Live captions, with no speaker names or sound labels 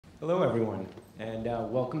Hello, everyone, and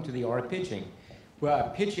welcome to the art of pitching.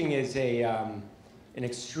 Well, pitching is an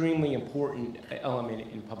extremely important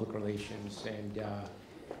element in public relations, and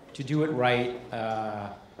to do it right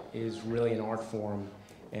is really an art form,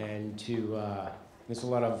 and there's a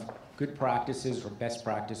lot of good practices or best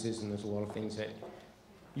practices, and there's a lot of things that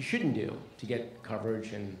you shouldn't do to get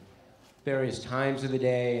coverage in various times of the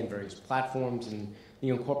day and various platforms and the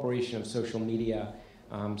incorporation of social media.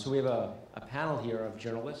 So we have a panel here of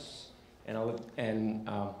journalists and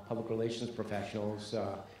public relations professionals.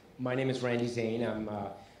 My name is Randy Zane.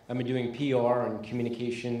 I've been doing PR and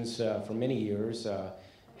communications for many years.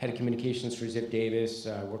 Head of communications for Ziff Davis.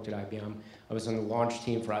 I worked at IBM. I was on the launch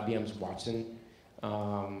team for IBM's Watson.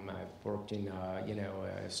 I've worked in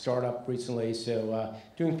a startup recently, so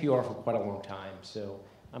doing PR for quite a long time. So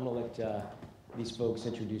I'm going to let these folks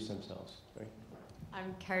introduce themselves. Right?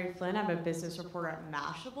 I'm Kerry Flynn. I'm a business reporter at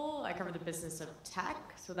Mashable. I cover the business of tech,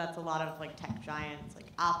 so that's a lot of tech giants like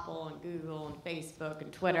Apple and Google and Facebook and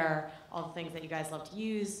Twitter, all the things that you guys love to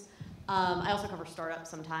use. I also cover startups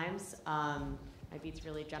sometimes. My beat's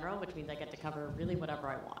really general, which means I get to cover really whatever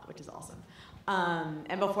I want, which is awesome.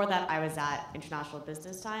 And before that, I was at International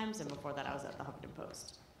Business Times, and before that, I was at the Huffington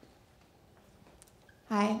Post.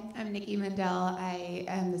 Hi, I'm Nikki Mendell. I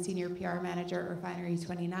am the Senior PR Manager at Refinery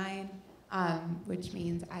 29, which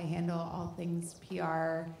means I handle all things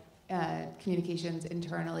PR, communications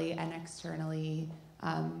internally and externally,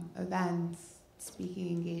 events, speaking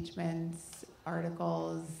engagements,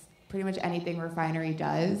 articles, pretty much anything Refinery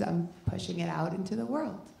does, I'm pushing it out into the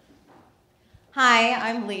world. Hi,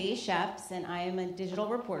 I'm Leigh Scheps, and I am a digital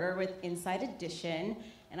reporter with Inside Edition,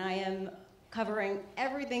 and I am covering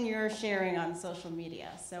everything you're sharing on social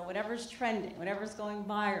media. So whatever's trending, whatever's going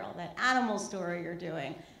viral, that animal story you're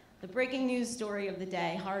doing, the breaking news story of the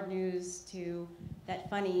day, hard news, to that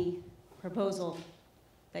funny proposal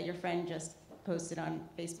that your friend just posted on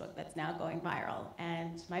Facebook that's now going viral.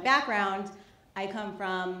 And my background, I come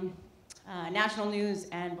from national news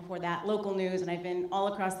and before that local news, and I've been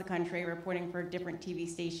all across the country reporting for different TV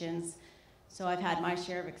stations. So I've had my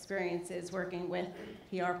share of experiences working with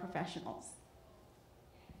PR professionals.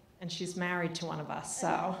 And she's married to one of us,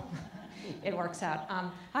 so it works out.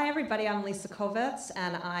 Hi, everybody. I'm Lisa Kovitz,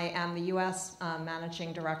 and I am the U.S.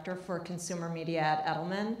 Managing Director for Consumer Media at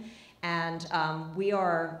Edelman. And we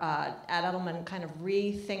are, at Edelman, kind of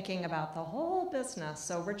rethinking about the whole business.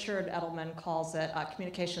 So Richard Edelman calls it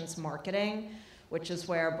communications marketing, which is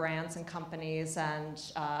where brands and companies and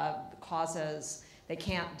causes, they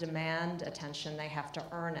can't demand attention, they have to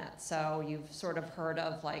earn it. So you've sort of heard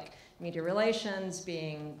of media relations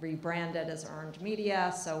being rebranded as earned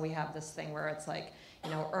media. So we have this thing where it's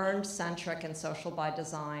earned centric and social by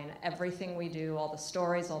design. Everything we do, all the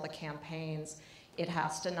stories, all the campaigns, it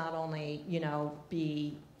has to not only,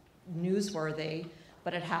 be newsworthy,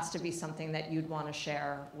 but it has to be something that you'd want to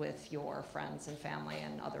share with your friends and family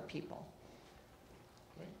and other people.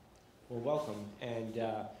 Great. Well, welcome. And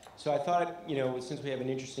so I thought, since we have an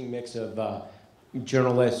interesting mix of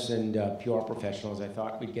journalists and PR professionals, I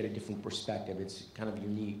thought we'd get a different perspective. It's kind of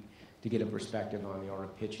unique to get a perspective on the art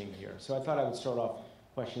of pitching here. So I thought I would start off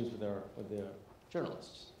questions with the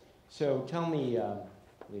journalists. So tell me,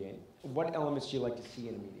 Leigh, what elements do you like to see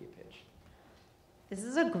in a media pitch? This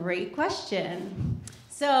is a great question.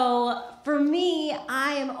 So for me,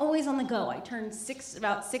 I am always on the go. I turn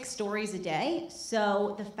about six stories a day.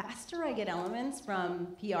 So the faster I get elements from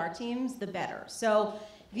PR teams, the better. So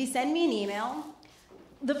if you send me an email,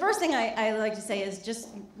 the first thing I like to say is just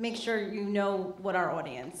make sure you know what our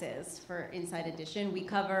audience is for Inside Edition. We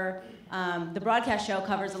cover, the broadcast show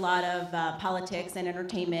covers a lot of politics and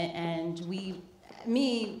entertainment, and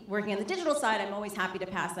me working on the digital side, I'm always happy to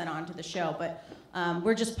pass that on to the show, but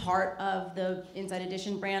we're just part of the Inside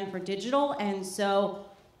Edition brand for digital, and so,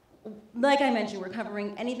 like I mentioned, we're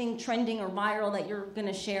covering anything trending or viral that you're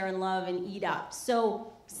gonna share and love and eat up.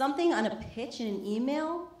 So something on a pitch in an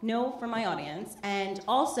email, know for my audience, and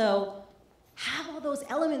also have all those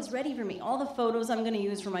elements ready for me, all the photos I'm gonna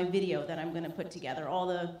use for my video that I'm gonna put together, all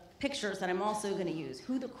the pictures that I'm also gonna use,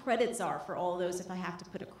 who the credits are for all those if I have to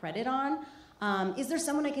put a credit on. Is there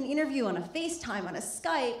someone I can interview on a FaceTime, on a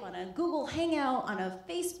Skype, on a Google Hangout, on a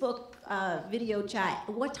Facebook video chat?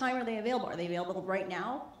 What time are they available? Are they available right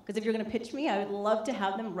now? Because if you're going to pitch me, I would love to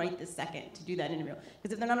have them right this second to do that interview.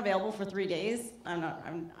 Because if they're not available for 3 days, I'm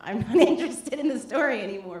not interested in the story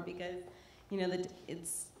anymore because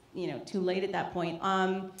it's too late at that point.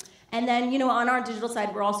 And then, on our digital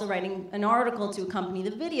side, we're also writing an article to accompany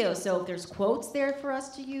the video. So if there's quotes there for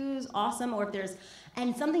us to use, awesome. Or if there's,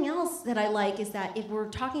 and something else that I like is that if we're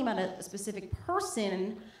talking about a specific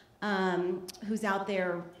person who's out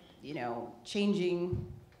there changing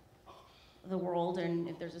the world, and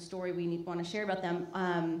if there's a story we want to share about them,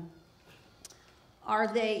 are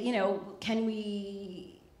they, can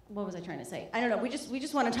we, what was I trying to say? I don't know, we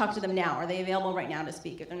just want to talk to them now. Are they available right now to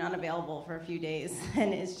speak? If they're not available for a few days,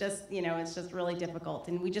 then it's just, it's just really difficult.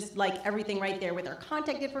 And we just like everything right there with our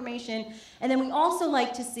contact information. And then we also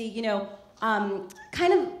like to see,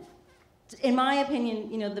 kind of, in my opinion,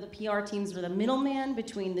 the PR teams are the middleman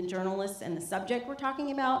between the journalists and the subject we're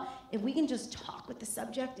talking about. If we can just talk with the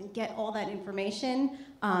subject and get all that information,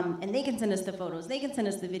 and they can send us the photos, they can send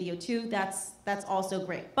us the video too, that's also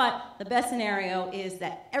great. But the best scenario is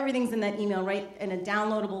that everything's in that email, right, in a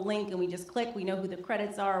downloadable link, and we just click, we know who the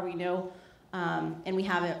credits are, we know, and we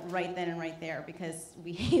have it right then and right there, because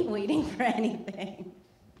we hate waiting for anything.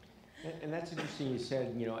 And that's interesting. You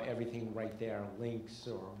said, everything right there, links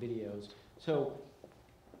or videos. So,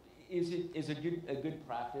 is a good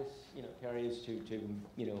practice, Kerry, is to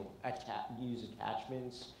use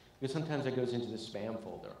attachments? Because sometimes it goes into the spam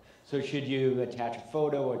folder. So should you attach a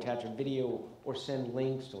photo or attach a video or send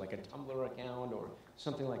links to like a Tumblr account or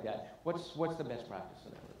something like that? What's the best practice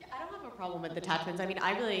in that? I don't have a problem with attachments. I mean,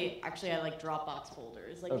 I like Dropbox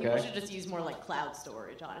folders. Like, okay. People should just use more like cloud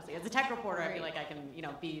storage, honestly. As a tech reporter, I feel like I can,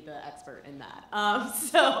 be the expert in that.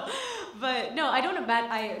 But no,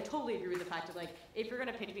 I totally agree with the fact of like, if you're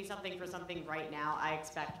gonna pitch me something for something right now, I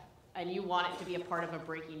expect, and you want it to be a part of a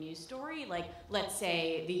breaking news story, like let's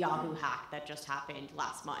say the Yahoo hack that just happened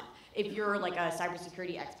last month. If you're like a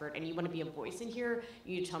cybersecurity expert and you want to be a voice in here,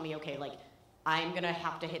 you tell me, okay, like, I'm going to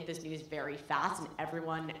have to hit this news very fast, and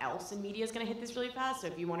everyone else in media is going to hit this really fast. So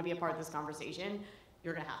if you want to be a part of this conversation,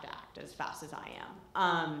 you're going to have to act as fast as I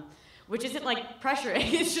am. Which isn't like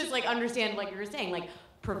pressuring. It's just like understand, like you were saying, like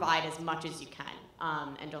provide as much as you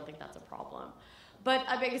can, and don't think that's a problem. But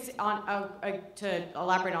I guess to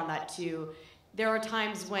elaborate on that too, there are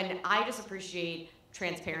times when I just appreciate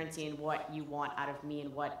transparency in what you want out of me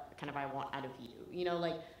and what kind of I want out of you.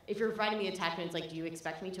 Like if you're providing me attachments, like do you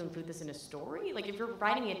expect me to include this in a story? Like if you're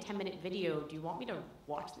providing me a 10-minute video, do you want me to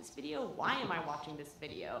watch this video? Why am I watching this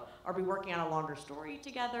video? Are we working on a longer story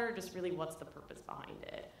together? Just really what's the purpose behind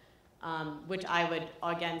it? Which I would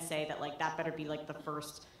again say that like that better be like the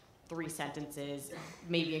first 3 sentences,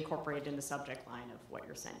 maybe incorporated in the subject line of what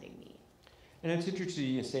you're sending me. And it's interesting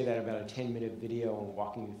you say that about a 10-minute video and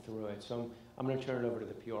walking you through it. So I'm going to turn it over to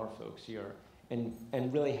the PR folks here,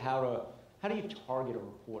 and really how do you target a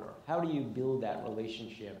reporter? How do you build that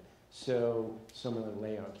relationship so someone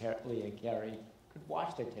like Leigh and Kerry could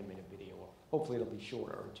watch that 10-minute video? Hopefully it'll be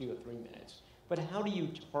shorter, or 2 or 3 minutes. But how do you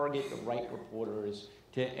target the right reporters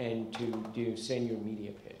to send your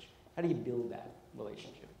media pitch? How do you build that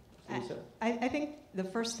relationship? Lisa? I think the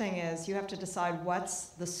first thing is you have to decide what's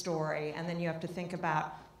the story, and then you have to think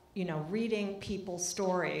about, reading people's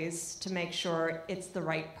stories to make sure it's the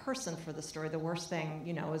right person for the story. The worst thing,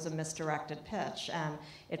 is a misdirected pitch, and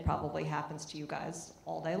it probably happens to you guys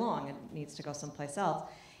all day long. It needs to go someplace else.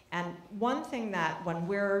 And one thing that when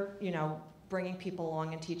we're, bringing people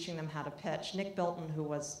along and teaching them how to pitch, Nick Bilton, who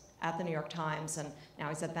was at the New York Times and now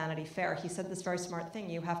he's at Vanity Fair, he said this very smart thing: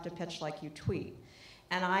 you have to pitch like you tweet.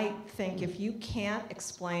 And I think if you can't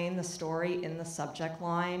explain the story in the subject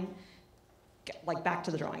line, like back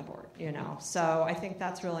to the drawing board, So I think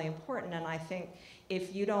that's really important. And I think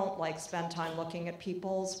if you don't spend time looking at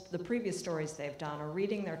the previous stories they've done, or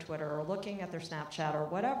reading their Twitter, or looking at their Snapchat, or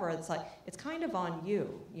whatever, it's kind of on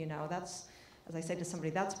you, That's, as I say to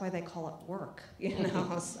somebody, that's why they call it work,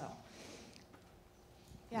 So.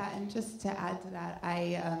 Yeah, and just to add to that,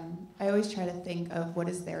 I always try to think of what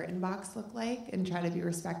does their inbox look like and try to be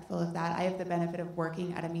respectful of that. I have the benefit of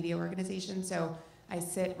working at a media organization, so I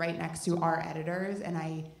sit right next to our editors, and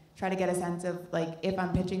I try to get a sense of, if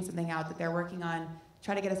I'm pitching something out that they're working on,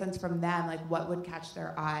 try to get a sense from them, what would catch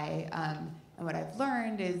their eye. And what I've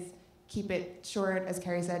learned is keep it short, as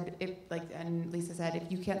Kerry said, and Lisa said, if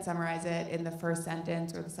you can't summarize it in the first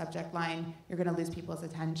sentence or the subject line, you're going to lose people's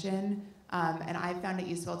attention. And I found it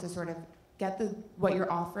useful to sort of get what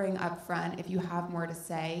you're offering up front. If you have more to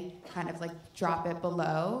say, kind of drop it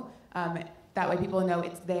below. That way people know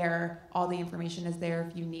it's there, all the information is there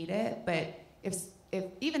if you need it. But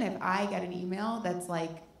even if I get an email that's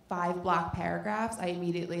 5 block paragraphs, I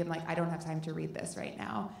immediately am I don't have time to read this right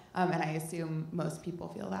now. And I assume most people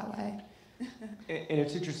feel that way. And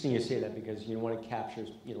it's interesting you say that, because you want to capture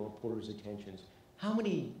reporters' attentions. How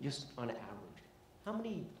many, just on average, how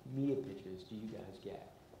many media pitches do you guys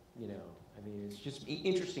get? It's just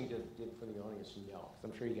interesting for the audience to know, because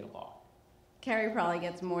I'm sure you get a lot. Kerry probably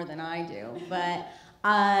gets more than I do, but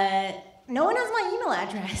no one has my email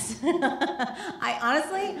address.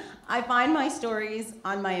 I find my stories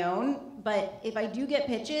on my own, but if I do get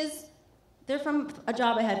pitches, they're from a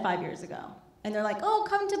job I had 5 years ago. And they're like, oh,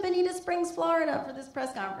 come to Bonita Springs, Florida for this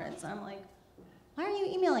press conference. And I'm like, why are you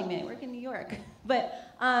emailing me? I work in New York.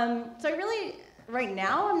 But, so I really, right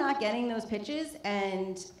now, I'm not getting those pitches.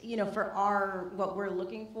 And, you know, for what we're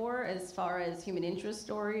looking for as far as human interest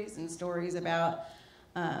stories and stories about,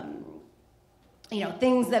 you know,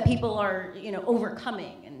 things that people are, you know,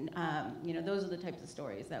 overcoming. And, you know, those are the types of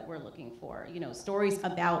stories that we're looking for. You know, stories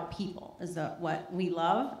about people is what we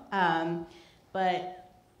love. But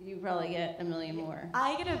you probably get a million more.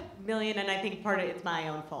 I get a million, and I think part of it's my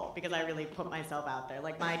own fault because I really put myself out there.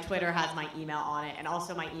 Like, my Twitter has my email on it, and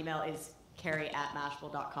also my email is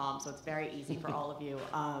kerry@mashable.com, so it's very easy for all of you,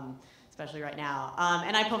 especially right now.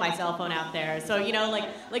 And I put my cell phone out there. So, you know,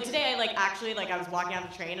 like today, I was walking on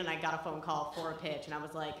the train, and I got a phone call for a pitch, and I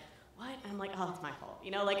was like, what? And I'm like, oh, it's my fault. You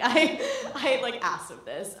know, like, I like, asked of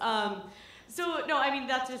this. So, no, I mean,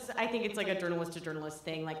 that's just, I think it's like a journalist to journalist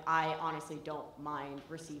thing. Like, I honestly don't mind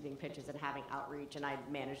receiving pitches and having outreach, and I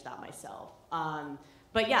manage that myself.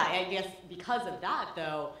 But yeah, I guess because of that,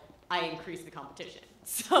 though, I increase the competition.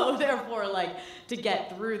 So therefore, like, to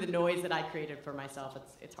get through the noise that I created for myself,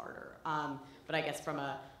 it's harder. But I guess from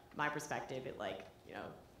my perspective, it, like, you know,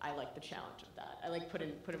 I like the challenge of that. I like put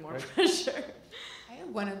in more pressure. I have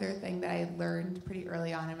one other thing that I learned pretty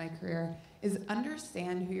early on in my career is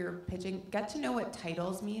understand who you're pitching. Get to know what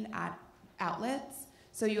titles mean at outlets.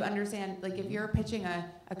 So you understand, like, if you're pitching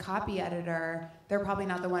a copy editor, they're probably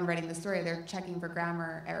not the one writing the story. They're checking for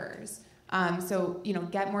grammar errors. So, you know,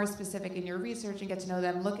 get more specific in your research and get to know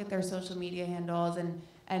them. Look at their social media handles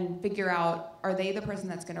and figure out, are they the person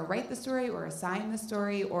that's going to write the story or assign the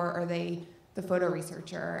story, or are they the photo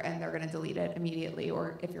researcher and they're going to delete it immediately,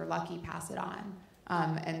 or if you're lucky, pass it on.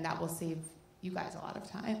 And that will save you guys a lot of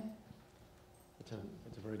time.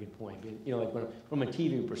 That's a very good point. You know, like from a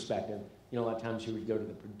TV perspective, you know, a lot of times you would go to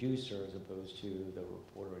the producer as opposed to the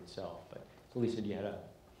reporter itself. But so Lisa, you had a...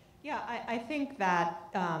 Yeah, I think that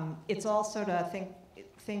it's also to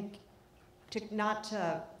not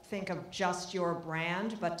to think of just your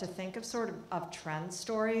brand, but to think of sort of trend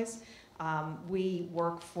stories. We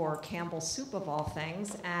work for Campbell's Soup of all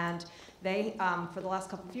things, and they, for the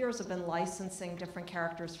last couple of years, have been licensing different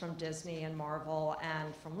characters from Disney and Marvel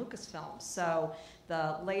and from Lucasfilm. So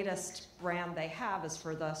the latest brand they have is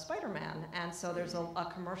for the Spider-Man, and so there's a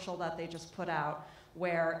commercial that they just put out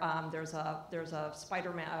where there's a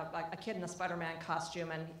Spider-Man, a kid in a Spider-Man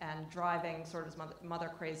costume and driving sort of his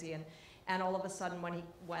mother crazy, and all of a sudden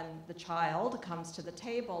when the child comes to the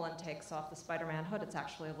table and takes off the Spider-Man hood, it's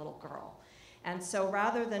actually a little girl. And so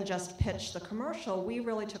rather than just pitch the commercial, we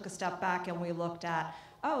really took a step back and we looked at,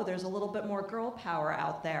 oh, there's a little bit more girl power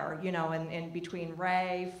out there, you know, in between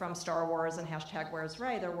Rey from Star Wars and #Where's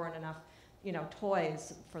Rey, there weren't enough, you know,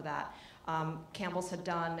 toys for that. Campbell's had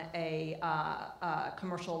done a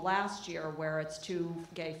commercial last year where it's two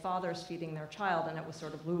gay fathers feeding their child, and it was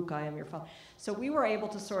sort of, Luke, I am your father. So we were able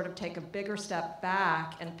to sort of take a bigger step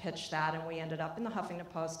back and pitch that, and we ended up in the Huffington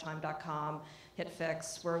Post, Time.com,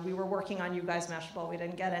 HitFix, where we were working on You Guys Mashable. We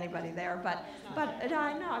didn't get anybody there, but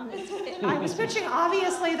I know I was pitching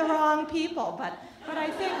obviously the wrong people, but I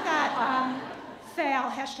think that fail,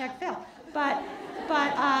 #fail, but.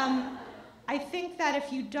 I think that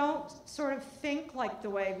if you don't sort of think like the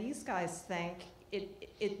way these guys think,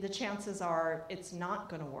 the chances are it's not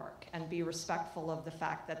going to work, and be respectful of the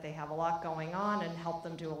fact that they have a lot going on and help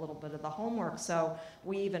them do a little bit of the homework. So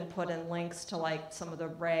we even put in links to like some of the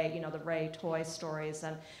Rey, you know, the Rey toy stories.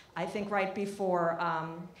 And I think right before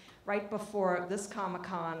this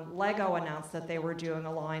Comic-Con, Lego announced that they were doing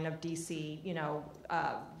a line of DC, you know,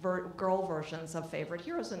 girl versions of favorite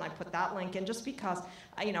heroes, and I put that link in just because,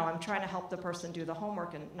 you know, I'm trying to help the person do the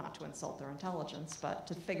homework and not to insult their intelligence, but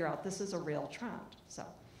to figure out this is a real trend. So.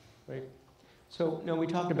 Right. So, no, we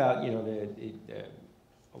talked about, you know,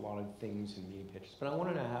 a lot of things in media pitches, but I want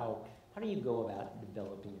to know how do you go about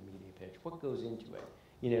developing a media pitch? What goes into it?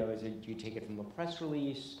 You know, do you take it from a press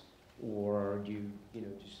release? Or do you do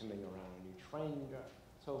something around a new trend?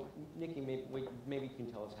 So, Nikki, maybe you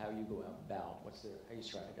can tell us how you go about, how you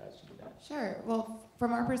strategize to do that. Sure. Well,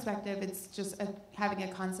 from our perspective, it's just having a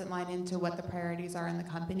constant line into what the priorities are in the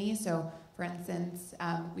company. So, for instance,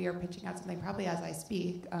 we are pitching out something probably as I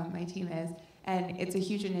speak, my team is, and it's a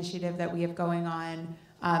huge initiative that we have going on,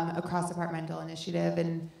 a cross-departmental initiative,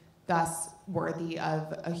 and thus worthy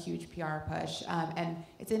of a huge PR push. And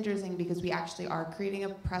it's interesting because we actually are creating a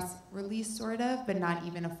press release, sort of, but not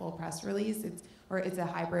even a full press release. or it's a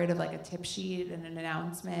hybrid of like a tip sheet and an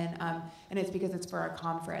announcement, and it's because it's for a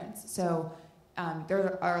conference. So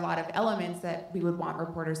there are a lot of elements that we would want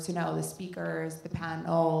reporters to know, the speakers, the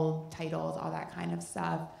panel, titles, all that kind of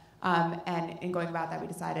stuff. And in going about that, we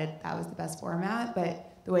decided that was the best format,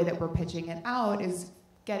 but the way that we're pitching it out is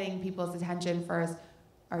getting people's attention first.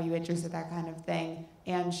 Are you interested, that kind of thing,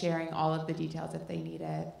 and sharing all of the details if they need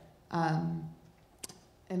it.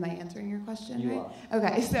 Am I answering your question? You right? are.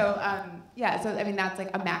 Okay, so yeah, so I mean that's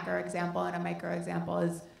like a macro example, and a micro example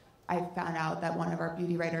is I found out that one of our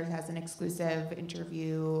beauty writers has an exclusive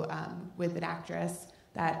interview with an actress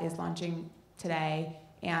that is launching today.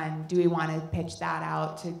 And do we want to pitch that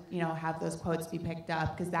out to, have those quotes be picked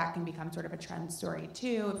up? Because that can become sort of a trend story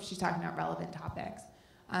too if she's talking about relevant topics.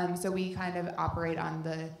 So we kind of operate on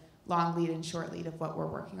the long lead and short lead of what we're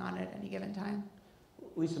working on at any given time.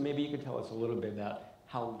 Lisa, maybe you could tell us a little bit about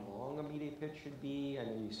how long a media pitch should be. I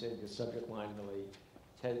know you said the subject line really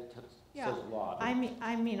says a lot. I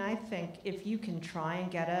mean, I think if you can try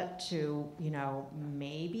and get it to,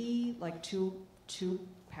 maybe like two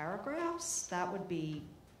paragraphs, that would be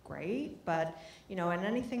great. But, and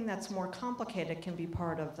anything that's more complicated can be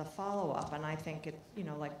part of the follow-up. And I think it,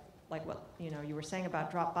 like what you were saying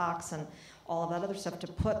about Dropbox and all of that other stuff, to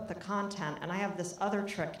put the content. And I have this other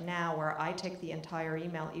trick now where I take the entire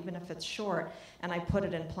email, even if it's short, and I put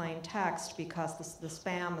it in plain text because the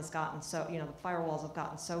spam has gotten so, the firewalls have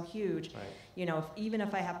gotten so huge. Right. Even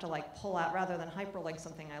if I have to like pull out, rather than hyperlink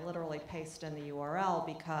something, I literally paste in the URL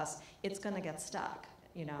because it's going to get stuck,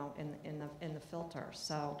 in the filter.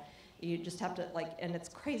 So you just have to and it's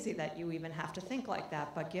crazy that you even have to think like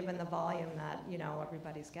that, but given the volume that,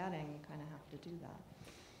 everybody's getting, you kind of have to do that.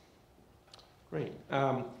 Great.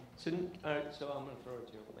 So I'm going to throw it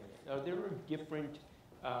to you, Leigh. Are there different,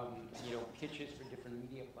 pitches for different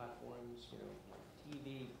media platforms, like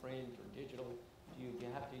TV, print, or digital? Do you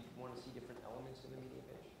want to see different elements in the media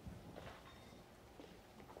pitch?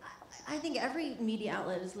 I think every media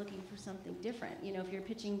outlet is looking for something different. If you're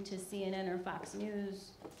pitching to CNN or Fox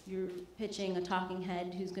News, you're pitching a talking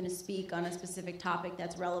head who's going to speak on a specific topic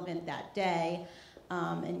that's relevant that day.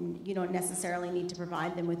 And you don't necessarily need to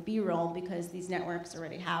provide them with B-roll because these networks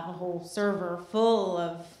already have a whole server full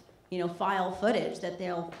of, file footage that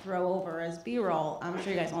they'll throw over as B-roll. I'm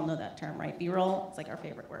sure you guys all know that term, right? B-roll, it's like our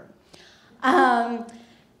favorite word.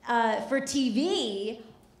 For TV,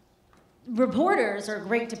 reporters are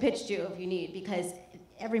great to pitch to if you need, because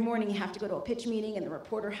every morning you have to go to a pitch meeting and the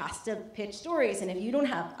reporter has to pitch stories. And if you don't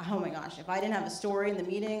have, oh my gosh, if I didn't have a story in the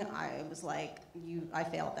meeting, I was like, I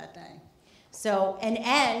failed that day. So,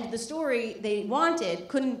 and the story they wanted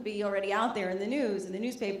couldn't be already out there in the news, in the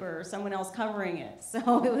newspaper, or someone else covering it.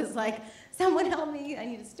 So it was like, someone help me, I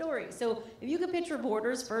need a story. So if you could pitch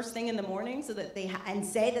reporters first thing in the morning so that and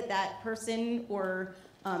say that person or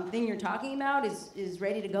thing you're talking about is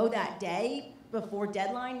ready to go that day before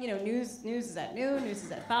deadline. News is at noon, news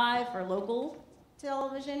is at 5 for local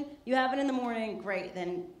television. You have it in the morning, great.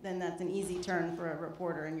 Then that's an easy turn for a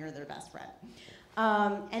reporter, and you're their best friend.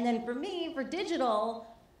 And then for me, for digital,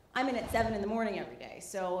 I'm in at 7 in the morning every day.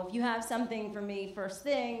 So if you have something for me first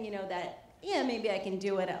thing, maybe I can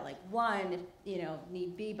do it at like 1 if,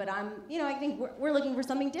 need be. But I think we're looking for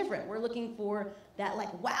something different. We're looking for that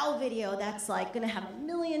like wow video that's like gonna have 1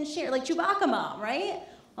 million shares, like Chewbacca Mom, right?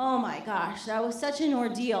 Oh my gosh, that was such an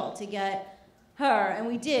ordeal to get her, and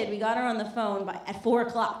we got her on the phone at 4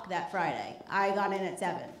 o'clock that Friday. I got in at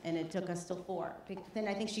 7, and it took us till 4. Then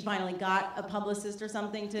I think she finally got a publicist or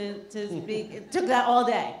something to speak. It took that all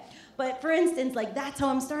day. But for instance, that's how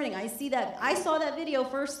I'm starting. I saw that video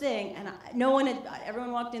first thing, and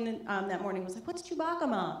everyone walked in that morning was like, "What's Chewbacca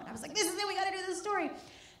Mom?" And I was like, "This is it. We got to do this story."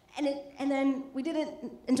 And then we did it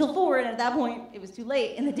until 4, and at that point it was too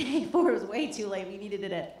late. In the day, 4 was way too late. We needed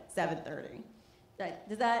it at 7:30.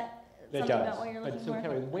 Does that? That something does. about what you're looking so for?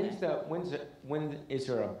 Kerry, when is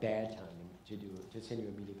there a bad time to send you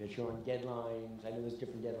a media pitch? You're on deadlines. I know there's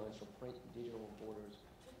different deadlines for print and digital reporters.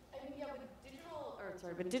 I mean,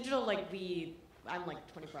 with digital, I'm like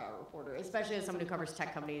a 24-hour reporter, especially as someone who covers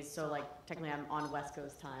tech companies. So technically I'm on West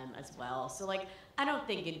Coast time as well. So I don't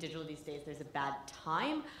think in digital these days there's a bad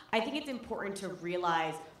time. I think it's important to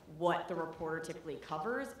realize what the reporter typically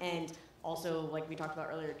covers, and also, like we talked about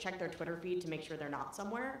earlier, check their Twitter feed to make sure they're not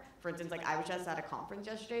somewhere. For instance, I was just at a conference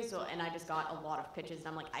yesterday, and I just got a lot of pitches, and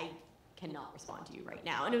I'm like, I cannot respond to you right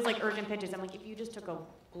now. And it was urgent pitches. I'm like, if you just took a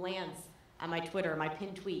glance at my Twitter, my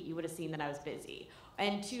pinned tweet, you would have seen that I was busy.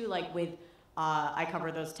 And two, I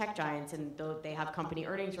cover those tech giants, and they have company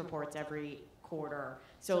earnings reports every quarter.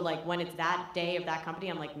 So when it's that day of that company,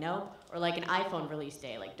 I'm like, nope. Or an iPhone release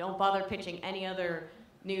day, don't bother pitching any other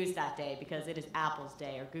news that day because it is Apple's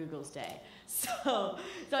day or Google's day. So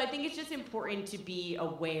I think it's just important to be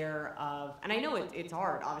aware of, and I know it's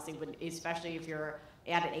hard, obviously, especially if you're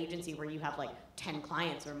at an agency where you have like 10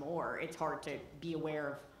 clients or more, it's hard to be aware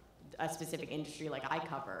of a specific industry like I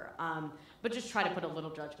cover. But just try to put a little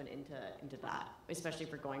judgment into that, especially if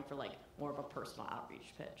you're going for like more of a personal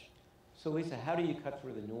outreach pitch. So Lisa, how do you cut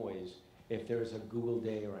through the noise if there's a Google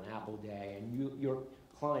day or an Apple day and your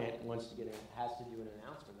client has to do an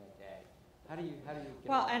announcement that day? How do you get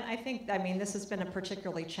Well, and I think, I mean, this has been a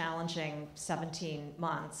particularly challenging 17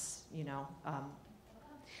 months, you know.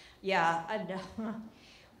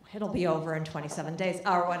 It'll be over in 27 days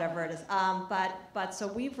or whatever it is. But so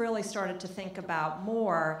we've really started to think about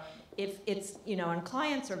more if it's, you know, and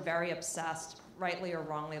clients are very obsessed, rightly or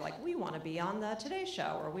wrongly, like, we want to be on the Today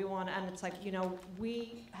Show, or we want to, and it's like, you know,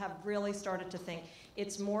 we have really started to think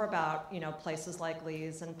it's more about, you know, places like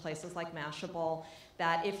Leigh's and places like Mashable,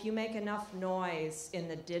 that if you make enough noise in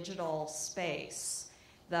the digital space,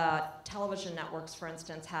 the television networks, for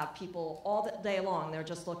instance, have people all the day long, they're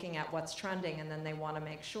just looking at what's trending, and then they want to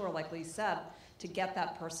make sure, like Leigh said, to get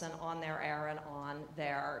that person on their air and on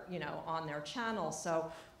their, you know, on their channel.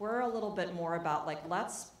 So we're a little bit more about, like,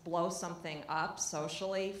 let's blow something up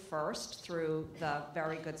socially first through the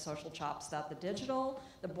very good social chops that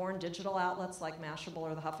the born digital outlets like Mashable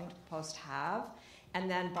or the Huffington Post have. And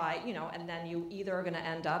then and then you either are going to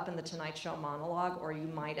end up in the Tonight Show monologue, or you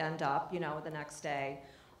might end up, you know, the next day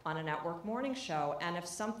on a network morning show. And if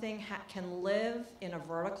something can live in a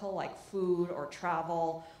vertical like food or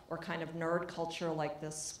travel or kind of nerd culture like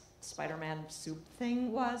this Spider-Man soup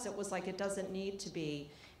thing was, it was like, it doesn't need to be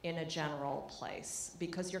in a general place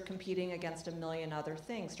because you're competing against a million other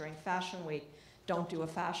things. During Fashion Week, don't do a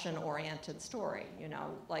fashion-oriented story, you know,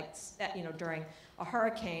 like, you know, during a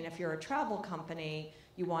hurricane, if you're a travel company,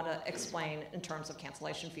 you want to explain in terms of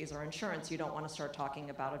cancellation fees or insurance. You don't want to start talking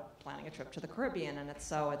about planning a trip to the Caribbean, and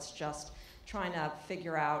it's just trying to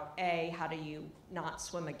figure out, A, how do you not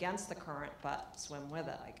swim against the current, but swim with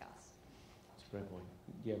it, I guess. That's a great point.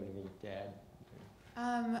 Do you have anything to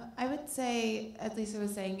add? I would say, as Lisa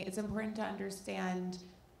was saying, it's important to understand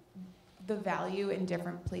the value in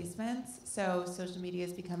different placements. So social media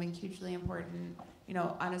is becoming hugely important, you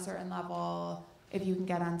know, on a certain level. If you can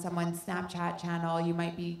get on someone's Snapchat channel, you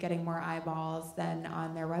might be getting more eyeballs than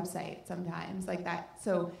on their website sometimes, like that.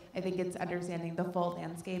 So I think it's understanding the full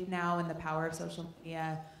landscape now and the power of social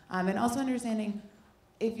media, and also understanding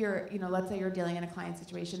if you're, you know, let's say you're dealing in a client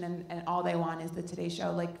situation and all they want is the Today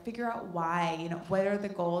Show, like, figure out why, you know, what are the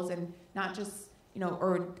goals, and not just, you know,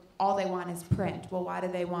 or all they want is print. Well, why do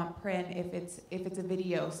they want print if it's a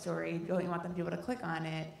video story? Don't you want them to be able to click on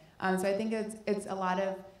it? So I think it's a lot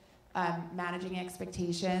of managing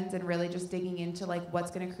expectations and really just digging into, like,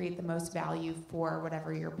 what's going to create the most value for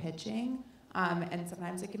whatever you're pitching. And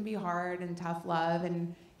sometimes it can be hard and tough love,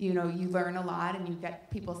 and, you know, you learn a lot and you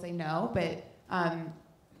get people say no, but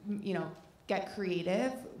you know, get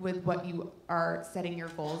creative with what you are setting your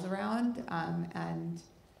goals around, and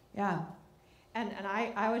yeah. And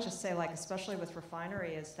I would just say, like, especially with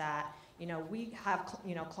Refinery, is that, you know, we have,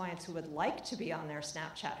 you know, clients who would like to be on their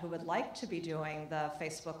Snapchat, who would like to be doing the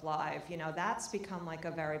Facebook Live. You know, that's become like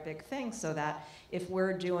a very big thing, so that if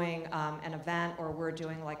we're doing an event or we're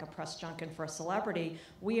doing like a press junket for a celebrity,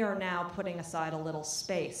 we are now putting aside a little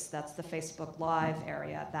space. That's the Facebook Live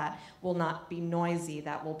area that will not be noisy,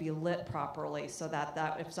 that will be lit properly, so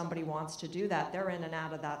that if somebody wants to do that, they're in and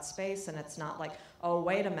out of that space, and it's not like, oh,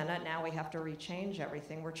 wait a minute, now we have to rechange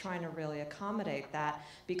everything. We're trying to really accommodate that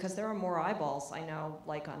because there are more eyeballs, I know,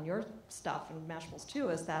 like on your stuff and Mashables too,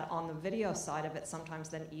 is that on the video side of it sometimes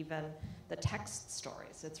than even the text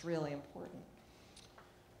stories. It's really important.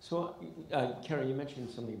 So, Kerry, you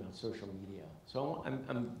mentioned something about social media. So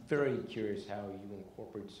I'm very curious how you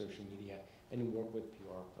incorporate social media and work with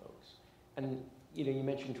PR folks. And, you know, you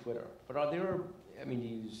mentioned Twitter, but are there, I mean,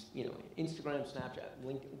 you use, you know, Instagram, Snapchat,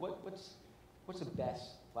 LinkedIn, what's the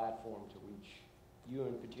best platform to reach you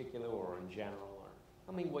in particular or in general?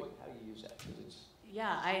 Or, I mean, how do you use that? 'Cause it's,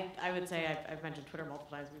 Yeah, I would say I've mentioned Twitter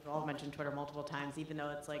multiple times. We've all mentioned Twitter multiple times, even though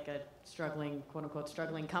it's like a struggling, quote unquote,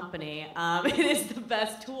 struggling company. It is the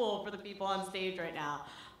best tool for the people on stage right now.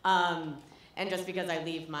 And just because I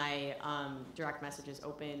leave my direct messages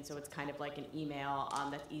open, so it's kind of like an email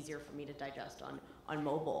that's easier for me to digest on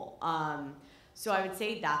mobile. So I would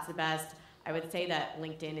say that's the best. I would say that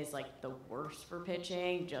LinkedIn is like the worst for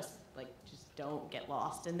pitching. Just don't get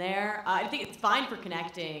lost in there. I think it's fine for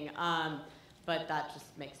connecting, but that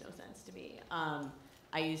just makes no sense to me.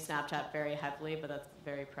 I use Snapchat very heavily, but that's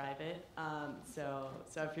very private. So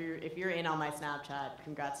if you're in on my Snapchat,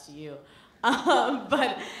 congrats to you.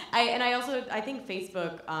 But I think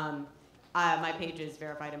Facebook, my page is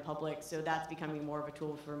verified in public, so that's becoming more of a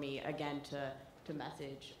tool for me, again, to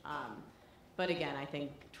message. But again, I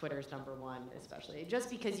think Twitter's number one, especially. Just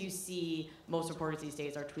because you see most reporters these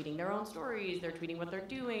days are tweeting their own stories, they're tweeting what they're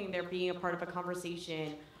doing, they're being a part of a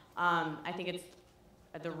conversation. I think it's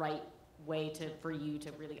the right way for you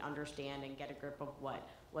to really understand and get a grip of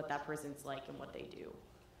what that person's like and what they do.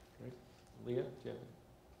 Great. Leah, do you have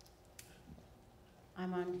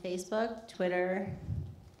I'm on Facebook, Twitter,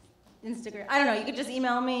 Instagram. I don't know. You could just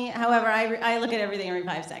email me. However, I look at everything every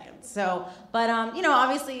 5 seconds. So, but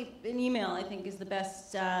obviously, an email I think is the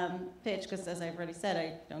best pitch because, as I've already said,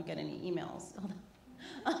 I don't get any emails.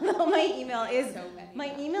 Although my email is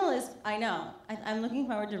I know. I'm looking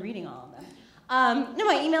forward to reading all of them. No,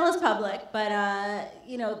 my email is public, but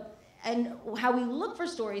and how we look for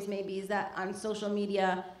stories maybe is that on social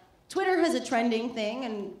media. Twitter has a trending thing,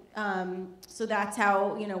 and so that's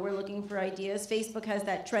how we're looking for ideas. Facebook has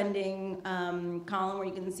that trending column where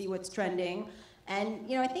you can see what's trending, and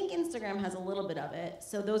I think Instagram has a little bit of it.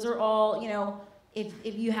 So those are all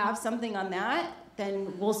if you have something on that,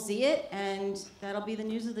 then we'll see it, and that'll be the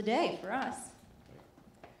news of the day for us.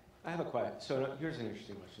 I have a question. So here's an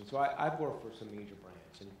interesting question. So I've worked for some major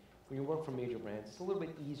brands, and when you work for major brands, it's a little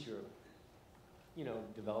bit easier.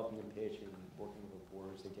 Developing a pitch and working with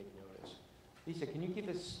reporters, they take notice. Lisa, can you give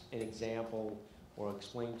us an example or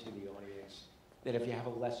explain to the audience that if you have a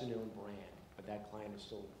lesser-known brand, but that client is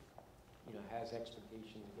still, has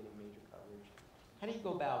expectations of getting major coverage, how do you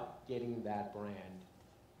go about getting that brand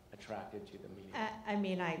attracted to the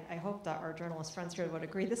media? I hope that our journalist friends here would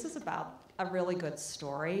agree. This is about a really good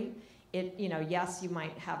story. Yes, you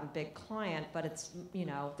might have a big client, but it's,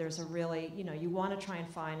 there's a really, you want to try and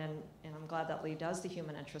find, and I'm glad that Leigh does the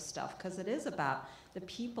human interest stuff, because it is about the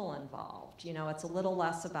people involved. It's a little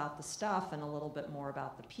less about the stuff and a little bit more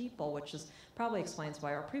about the people, which probably explains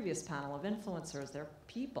why our previous panel of influencers, they're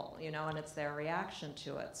people, and it's their reaction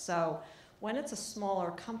to it. So when it's a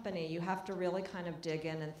smaller company, you have to really kind of dig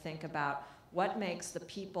in and think about what makes the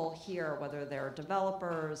people here, whether they're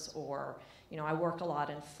developers or I work a lot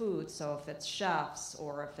in food, so if it's chefs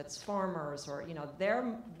or if it's farmers or,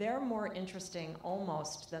 they're more interesting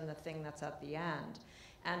almost than the thing that's at the end.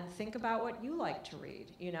 And think about what you like to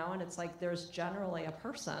read, and it's like there's generally a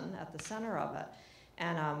person at the center of it.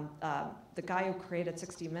 And the guy who created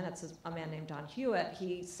 60 Minutes is a man named Don Hewitt.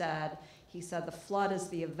 He said the flood is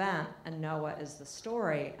the event and Noah is the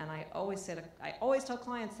story. And I always tell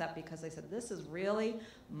clients that because they said this is really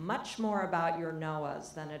much more about your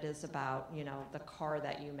Noahs than it is about the car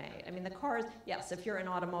that you made. I mean, the car is, yes, if you're in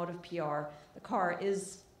automotive PR, the car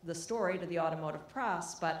is the story to the automotive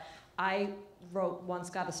press. But I once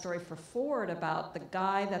got a story for Ford about the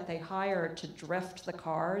guy that they hired to drift the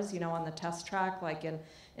cars, on the test track, like in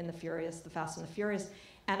the Fast and the Furious.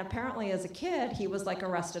 And apparently as a kid, he was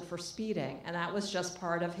arrested for speeding. And that was just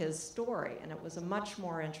part of his story. And it was a much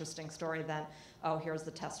more interesting story than, oh, here's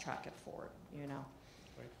the test track at Ford,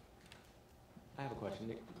 Right. I have a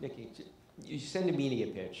question. Nikki, you send a media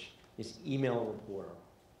pitch, you email a reporter.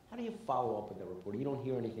 How do you follow up with the reporter? You don't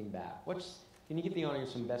hear anything back. Can you give the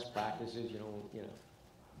audience some best practices,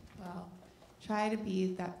 Well, try to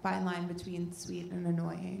be that fine line between sweet and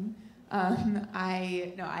annoying.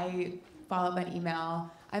 I follow up on email.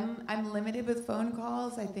 I'm limited with phone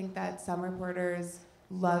calls. I think that some reporters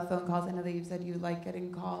love phone calls. I know that you said you like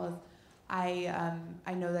getting calls. I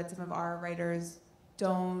know that some of our writers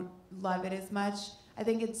don't love it as much. I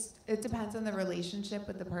think it depends on the relationship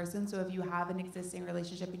with the person. So if you have an existing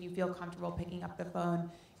relationship and you feel comfortable picking up the phone,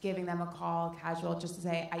 giving them a call, casual, just to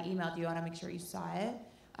say, I emailed you, I want to make sure you saw it.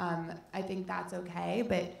 I think that's okay,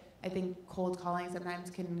 but I think cold calling sometimes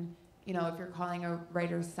can, if you're calling a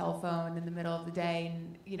writer's cell phone in the middle of the day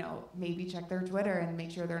and, maybe check their Twitter and make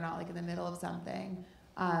sure they're not in the middle of something.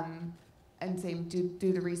 And same,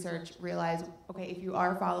 do the research, realize, okay, if you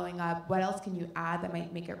are following up, what else can you add that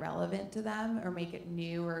might make it relevant to them or make it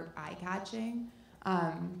new or eye-catching?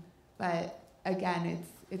 But again,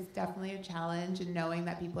 it's definitely a challenge, and knowing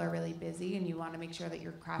that people are really busy and you want to make sure that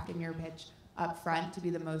you're crafting your pitch up front to be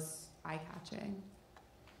the most eye-catching.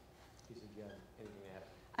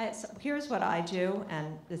 So here's what I do,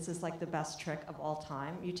 and this is the best trick of all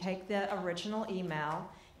time. You take the original email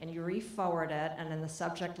and you re-forward it, and in the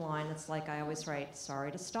subject line, it's I always write,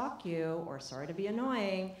 sorry to stalk you, or sorry to be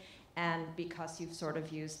annoying. And because you've sort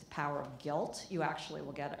of used the power of guilt, you actually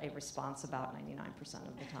will get a response about 99%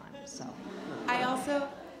 of the time. So,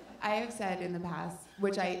 I have said in the past,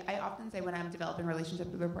 which I often say when I'm developing relationships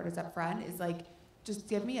with reporters up front, is just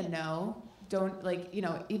give me a no. don't, like, you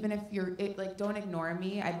know, even if don't ignore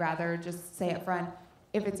me. I'd rather just say up front,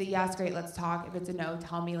 if it's a yes, great, let's talk. If it's a no,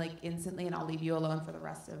 tell me, like, instantly, and I'll leave you alone for the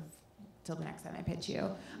rest of, till the next time I pitch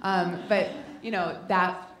you. But, you know,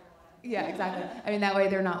 yeah, exactly. I mean, that way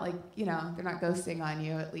they're not, like, you know, they're not ghosting on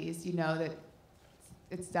you, at least. You know that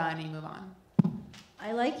it's done and you move on.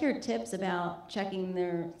 I like your tips about checking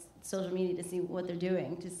their social media to see what they're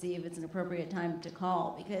doing, to see if it's an appropriate time to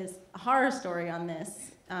call, because a horror story on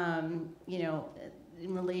this, you know,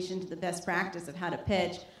 in relation to the best practice of how to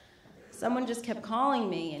pitch, someone just kept calling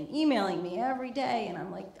me and emailing me every day, and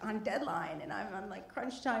I'm like on deadline, and I'm on like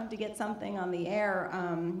crunch time to get something on the air,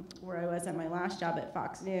 where I was at my last job at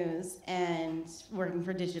Fox News and working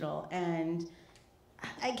for digital, and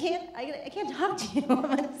I can't talk to you.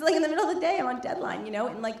 It's like in the middle of the day, I'm on deadline, you know,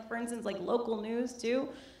 and like, for instance, like local news too,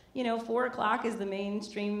 you know, 4 o'clock is the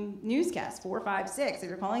mainstream newscast, 4, 5, 6. If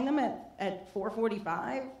you're calling them at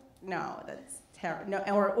 4:45, no, that's terrible. No,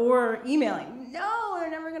 or emailing, no, they're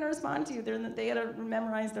never going to respond to you. They got to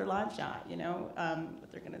memorize their live shot, you know,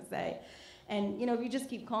 what they're going to say. And, you know, if you just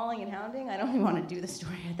keep calling and hounding, I don't even want to do the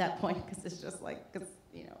story at that point, because it's just like, because,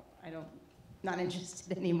 you know, not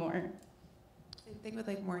interested anymore. Same thing with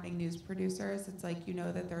like morning news producers. It's like, you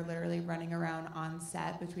know that they're literally running around on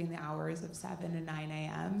set between the hours of 7 and 9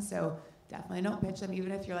 a.m. So definitely don't pitch them,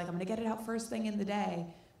 even if you're like, I'm going to get it out first thing in the day.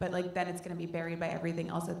 But like, then it's going to be buried by everything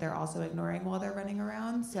else that they're also ignoring while they're running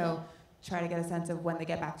around. So try to get a sense of when they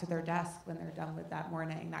get back to their desk, when they're done with that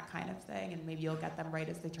morning, that kind of thing. And maybe you'll get them right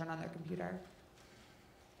as they turn on their computer.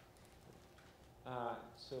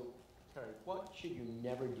 So, Kerry, what should you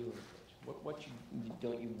never do in a pitch? What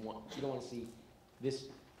don't you want to see this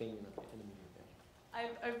thing in the media pitch?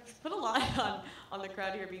 I've put a lot on the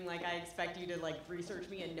crowd here, being like, I expect you to like research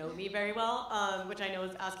me and know me very well, which I know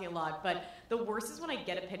is asking a lot. But the worst is when I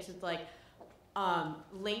get a pitch that's like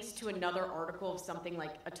links to another article of something,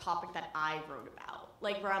 like a topic that I wrote about,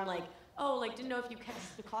 like where I'm like, oh, like didn't know if you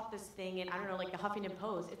caught this thing in, I don't know, like the Huffington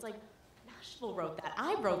Post. It's like, Mashable wrote that.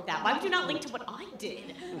 I wrote that. Why would you not link to what I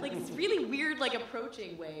did? Like it's really weird, like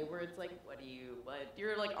approaching way where it's like, but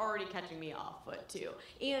you're like already catching me off foot too.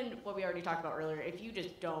 And what we already talked about earlier, if you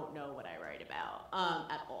just don't know what I write about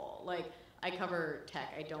at all, like I cover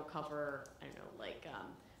tech, I don't cover, I don't know, like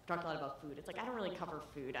talked a lot about food. It's like I don't really cover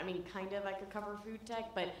food. I mean, kind of I could cover food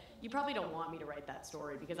tech, but you probably don't want me to write that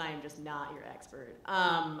story because I am just not your expert,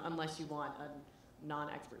 unless you want a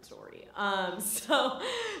non-expert story. So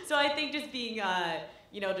I think just being,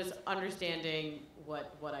 just understanding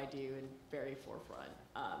what I do and very forefront,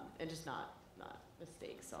 and just not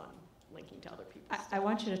mistakes on linking to other people's I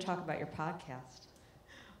want you to talk about your podcast.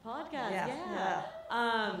 Yeah.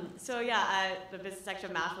 The business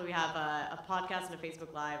section of Mashable, we have a podcast and a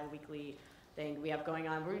Facebook Live, a weekly thing we have going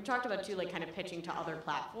on. We talked about too, like kind of pitching to other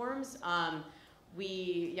platforms.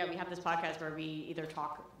 We have this podcast where we either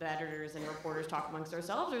talk, the editors and reporters talk amongst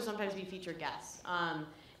ourselves, or sometimes we feature guests.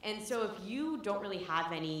 And so if you don't really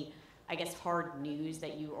have any, I guess, hard news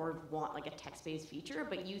that you, or want like a text-based feature,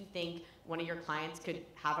 but you think one of your clients could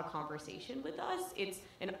have a conversation with us, it's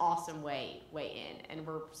an awesome way in, and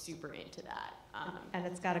we're super into that. And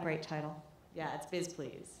it's got a great title. Yeah, it's Biz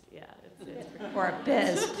Please. Yeah, it's or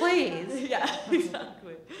Biz Please. Yeah,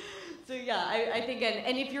 exactly. So yeah, I think,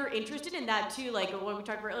 and if you're interested in that too, like what we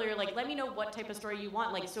talked about earlier, like let me know what type of story you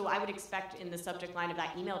want. Like, so I would expect in the subject line of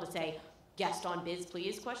that email to say, guest on Biz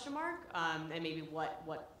Please, ? And maybe what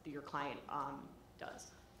your client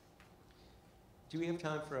does. Do we have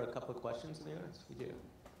time for a couple of questions in the audience? We do.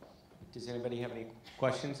 Does anybody have any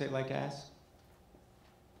questions they'd like to ask?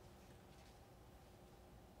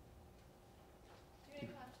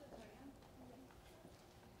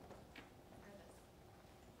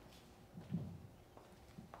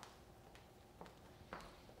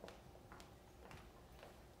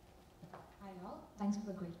 Thanks for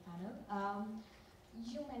the great panel.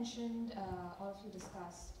 You mentioned, all of you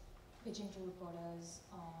discussed pitching to reporters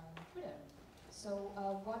on Twitter. So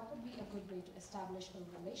what would be a good way to establish a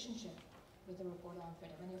relationship with a reporter on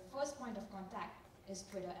Twitter when your first point of contact is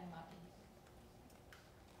Twitter and nothing?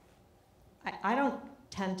 I don't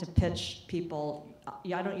tend to pitch people.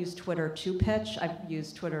 I don't use Twitter to pitch. I've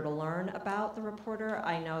used Twitter to learn about the reporter.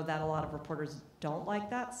 I know that a lot of reporters don't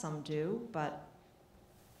like that. Some do, but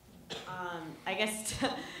I guess,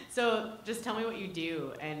 so just tell me what you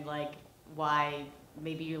do and like why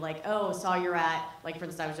maybe you're like, oh, saw you're at, like for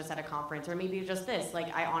instance, I was just at a conference, or maybe just this.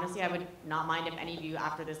 Like I would not mind if any of you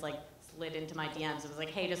after this like slid into my DMs. It was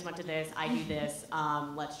like, hey, just went to this, I do this,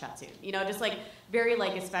 let's chat soon. You know, just like very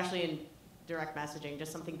like, especially in direct messaging,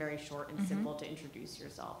 just something very short and simple to introduce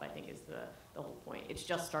yourself, I think is the whole point. It's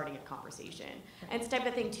just starting a conversation. And it's the type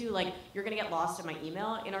of thing too, like you're gonna get lost in my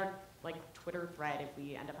email in our like Twitter thread if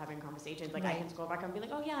we end up having conversations. Like I can scroll back and be like,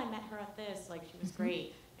 oh yeah, I met her at this, like she was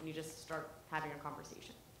great. And you just start having a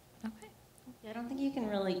conversation. Okay. Yeah, I don't think you can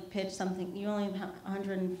really pitch something. You only have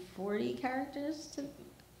 140 characters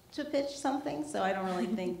to pitch something, so I don't really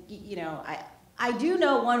think, you know, I do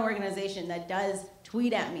know one organization that does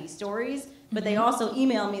tweet at me stories, but they also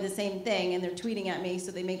email me the same thing, and they're tweeting at me,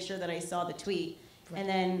 so they make sure that I saw the tweet. Right. And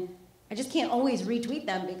then I just can't always retweet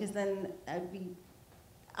them, because then I'd be,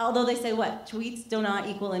 although they say what, tweets do not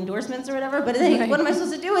equal endorsements or whatever, but then what am I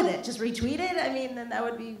supposed to do with it? Just retweet it? I mean, then that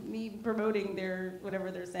would be me promoting their,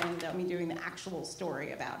 whatever they're saying, without me doing the actual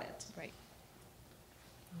story about it. Right.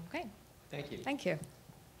 Okay. Thank you. Thank you.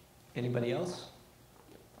 Anybody else?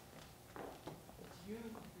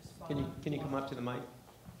 Can you come up to the mic?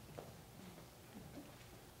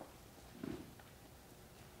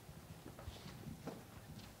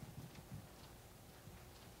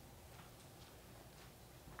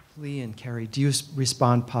 Leigh and Kerry, do you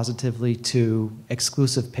respond positively to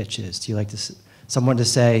exclusive pitches? Do you like someone to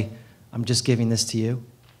say, "I'm just giving this to you"?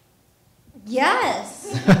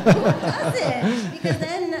 Yes. Who doesn't? Because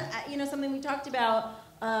then, you know, something we talked about.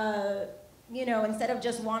 You know, instead of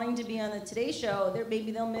just wanting to be on the Today Show,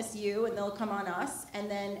 maybe they'll miss you and they'll come on us,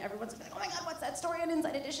 and then everyone's gonna be like, oh my God, what's that story on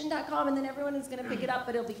InsideEdition.com? And then everyone is gonna pick it up,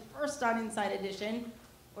 but it'll be first on Inside Edition,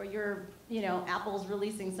 or you know, Apple's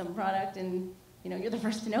releasing some product and, you know, you're the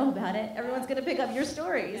first to know about it. Everyone's gonna pick up your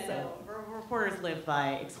story. Yeah, so reporters live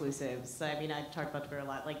by exclusives. I mean, I talked about Twitter a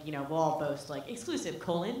lot. Like, you know, we'll all boast like exclusive :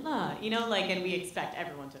 you know, like, and we expect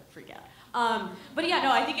everyone to freak out. But yeah,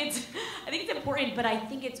 no, I think it's important, but I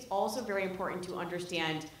think it's also very important to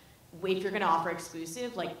understand if you're going to offer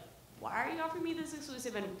exclusive, like, why are you offering me this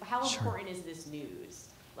exclusive, and how important is this news?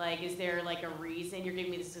 Like, is there like a reason you're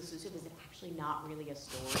giving me this exclusive? Is it actually not really a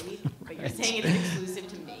story, but you're saying it's exclusive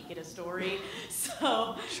to make it a story?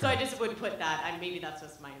 So I just would put that. Maybe that's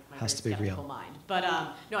just my Has to be skeptical real. mind. But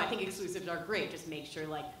no, I think exclusives are great. Just make sure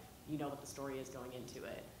like you know what the story is going into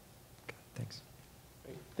it. Okay, thanks.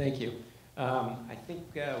 Great. Thank you. I think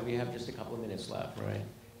we have just a couple of minutes left, right?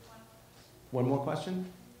 One more question?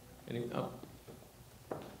 Oh.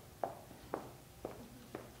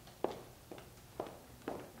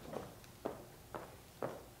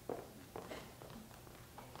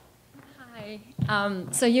 Hi.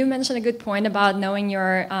 So you mentioned a good point about knowing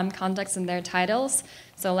your contacts and their titles.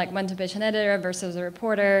 So like when to pitch an editor versus a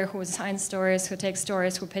reporter, who assigns stories, who takes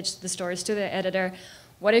stories, who pitched the stories to the editor.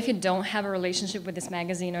 What if you don't have a relationship with this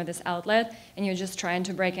magazine or this outlet and you're just trying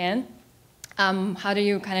to break in? How do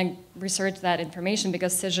you kind of research that information?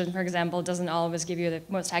 Because Cision, for example, doesn't always give you the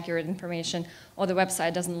most accurate information, or the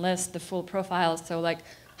website doesn't list the full profile. So like,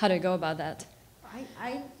 how do you go about that?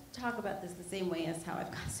 I talk about this the same way as how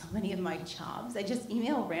I've got so many of my jobs. I just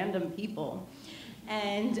email random people.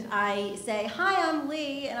 And I say, hi, I'm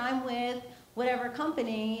Leigh, and I'm with whatever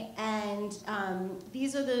company, and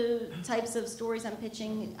these are the types of stories I'm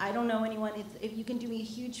pitching. I don't know anyone. If you can do me a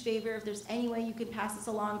huge favor, if there's any way you could pass this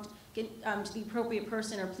along to the appropriate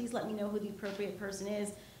person, or please let me know who the appropriate person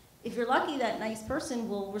is. If you're lucky, that nice person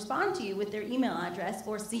will respond to you with their email address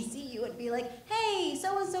or CC you and be like, hey,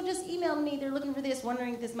 so-and-so just emailed me. They're looking for this,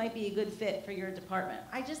 wondering if this might be a good fit for your department.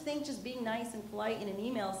 I just think just being nice and polite in an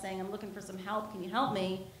email saying, I'm looking for some help, can you help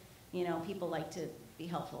me? You know, people like to be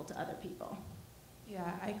helpful to other people.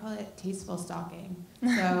 Yeah, I call it tasteful stalking.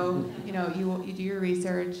 So, you know, you do your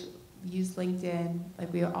research, use LinkedIn.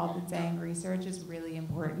 Like we've all been saying, research is really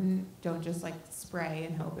important. Don't just like spray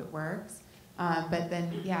and hope it works. But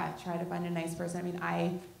then, yeah, try to find a nice person. I mean,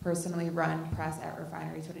 I personally run press at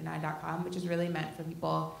Refinery29.com, which is really meant for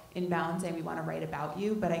people inbound saying we want to write about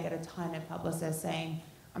you, but I get a ton of publicists saying,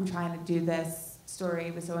 I'm trying to do this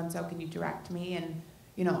story with so-and-so, can you direct me? And,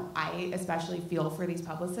 you know, I especially feel for these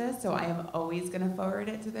publicists, so I am always going to forward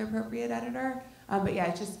it to the appropriate editor. But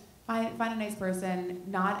yeah, just find a nice person.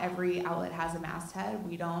 Not every outlet has a masthead.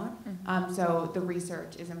 We don't. So the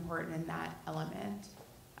research is important in that element.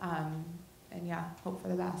 And yeah, hope for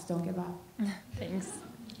the best. Don't give up. Thanks.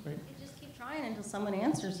 You just keep trying until someone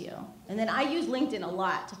answers you. And then I use LinkedIn a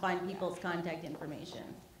lot to find people's contact information.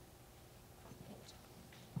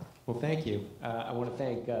 Well, thank you. I want to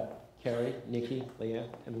thank Kerry, Nikki, Leah,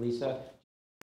 and Lisa